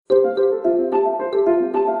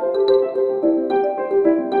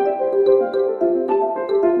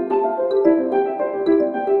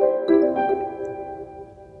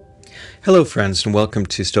Hello, friends, and welcome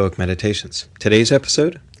to Stoic Meditations. Today's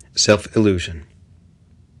episode, Self-Illusion.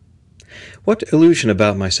 What illusion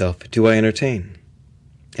about myself do I entertain?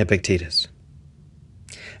 Epictetus.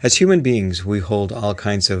 As human beings, we hold all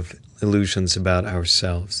kinds of illusions about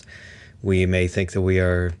ourselves. We may think that we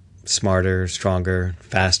are smarter, stronger,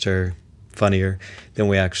 faster, funnier than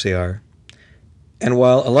we actually are. And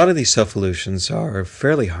while a lot of these self-illusions are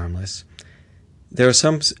fairly harmless, there are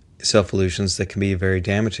some self-illusions that can be very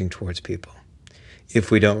damaging towards people.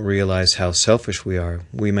 If we don't realize how selfish we are,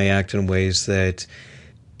 we may act in ways that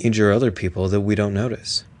injure other people that we don't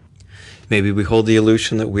notice. Maybe we hold the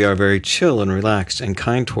illusion that we are very chill and relaxed and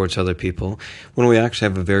kind towards other people when we actually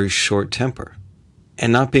have a very short temper.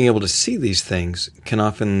 And not being able to see these things can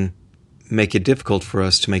often make it difficult for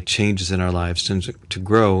us to make changes in our lives and to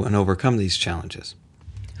grow and overcome these challenges.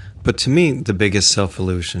 But to me, the biggest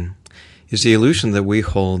self-illusion is the illusion that we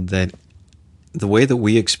hold that the way that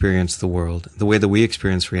we experience the world, the way that we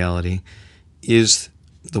experience reality, is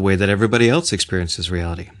the way that everybody else experiences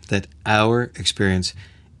reality, that our experience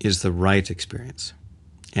is the right experience,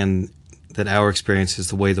 and that our experience is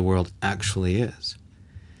the way the world actually is.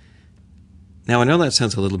 Now, I know that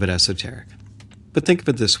sounds a little bit esoteric, but think of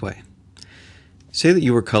it this way. Say that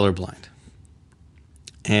you were colorblind,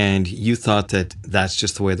 and you thought that that's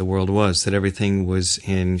just the way the world was, that everything was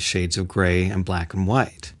in shades of gray and black and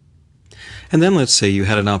white. And then let's say you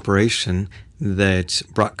had an operation that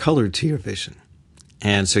brought color to your vision,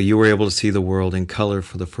 and so you were able to see the world in color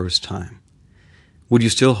for the first time. Would you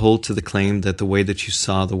still hold to the claim that the way that you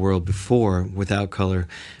saw the world before, without color,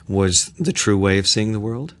 was the true way of seeing the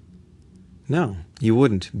world? No, you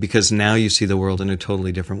wouldn't, because now you see the world in a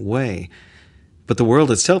totally different way. But the world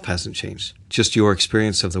itself hasn't changed. Just your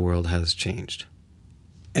experience of the world has changed.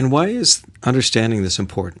 And why is understanding this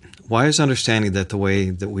important? Why is understanding that the way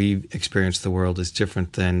that we experience the world is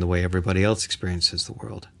different than the way everybody else experiences the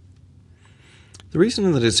world? The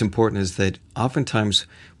reason that it's important is that oftentimes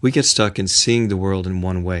we get stuck in seeing the world in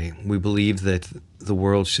one way. We believe that the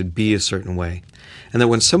world should be a certain way, and that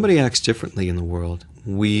when somebody acts differently in the world,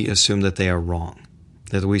 we assume that they are wrong.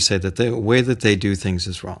 That we say that the way that they do things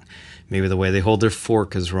is wrong. Maybe the way they hold their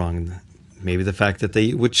fork is wrong. Maybe the fact that they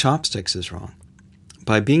eat with chopsticks is wrong.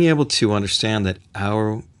 By being able to understand that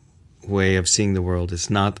our way of seeing the world is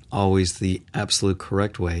not always the absolute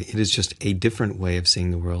correct way, it is just a different way of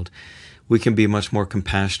seeing the world, we can be much more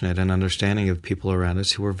compassionate and understanding of people around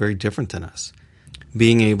us who are very different than us.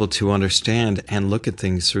 Being able to understand and look at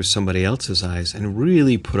things through somebody else's eyes and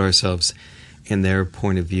really put ourselves in their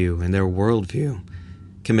point of view, in their worldview,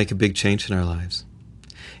 can make a big change in our lives.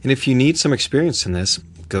 And if you need some experience in this,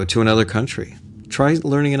 go to another country. Try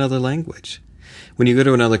learning another language. When you go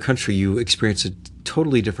to another country, you experience a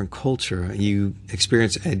totally different culture, and you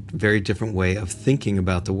experience a very different way of thinking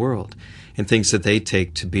about the world. And things that they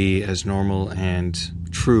take to be as normal and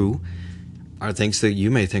true are things that you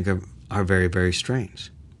may think are very, very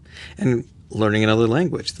strange. And learning another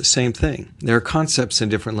language, the same thing. There are concepts in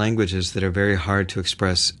different languages that are very hard to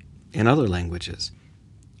express in other languages.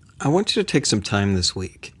 I want you to take some time this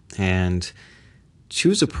week and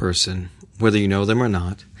choose a person, whether you know them or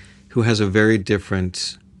not, who has a very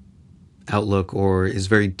different outlook or is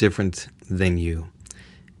very different than you.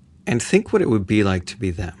 And think what it would be like to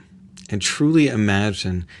be them. And truly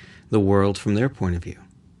imagine the world from their point of view.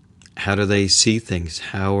 How do they see things?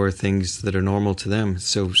 How are things that are normal to them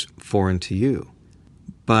so foreign to you?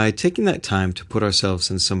 By taking that time to put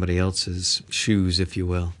ourselves in somebody else's shoes, if you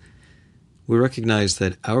will, we recognize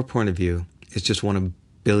that our point of view is just one of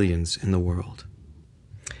billions in the world.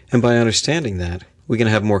 And by understanding that, we can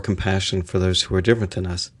have more compassion for those who are different than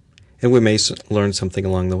us, and we may learn something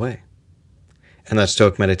along the way. And that's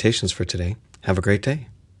Stoic Meditations for today. Have a great day.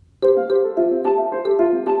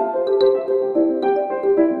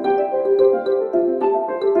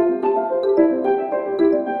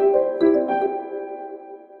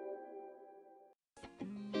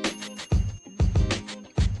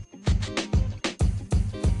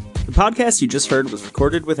 The podcast you just heard was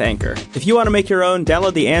recorded with Anchor. If you want to make your own,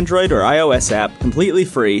 download the Android or iOS app completely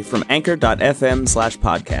free from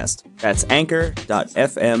anchor.fm/podcast. That's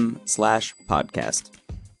anchor.fm/podcast.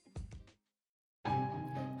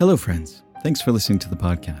 Hello, friends. Thanks for listening to the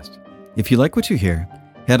podcast. If you like what you hear,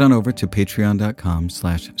 head on over to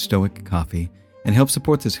patreon.com/stoiccoffee and help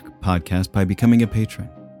support this podcast by becoming a patron.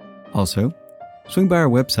 Also, swing by our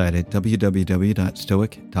website at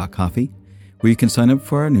www.stoic.coffee, where you can sign up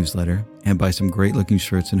for our newsletter and buy some great-looking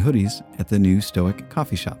shirts and hoodies at the new Stoic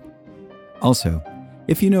Coffee Shop. Also,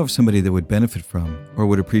 if you know of somebody that would benefit from or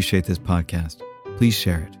would appreciate this podcast, please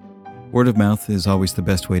share it. Word of mouth is always the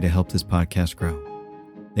best way to help this podcast grow.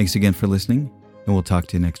 Thanks again for listening, and we'll talk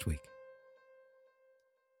to you next week.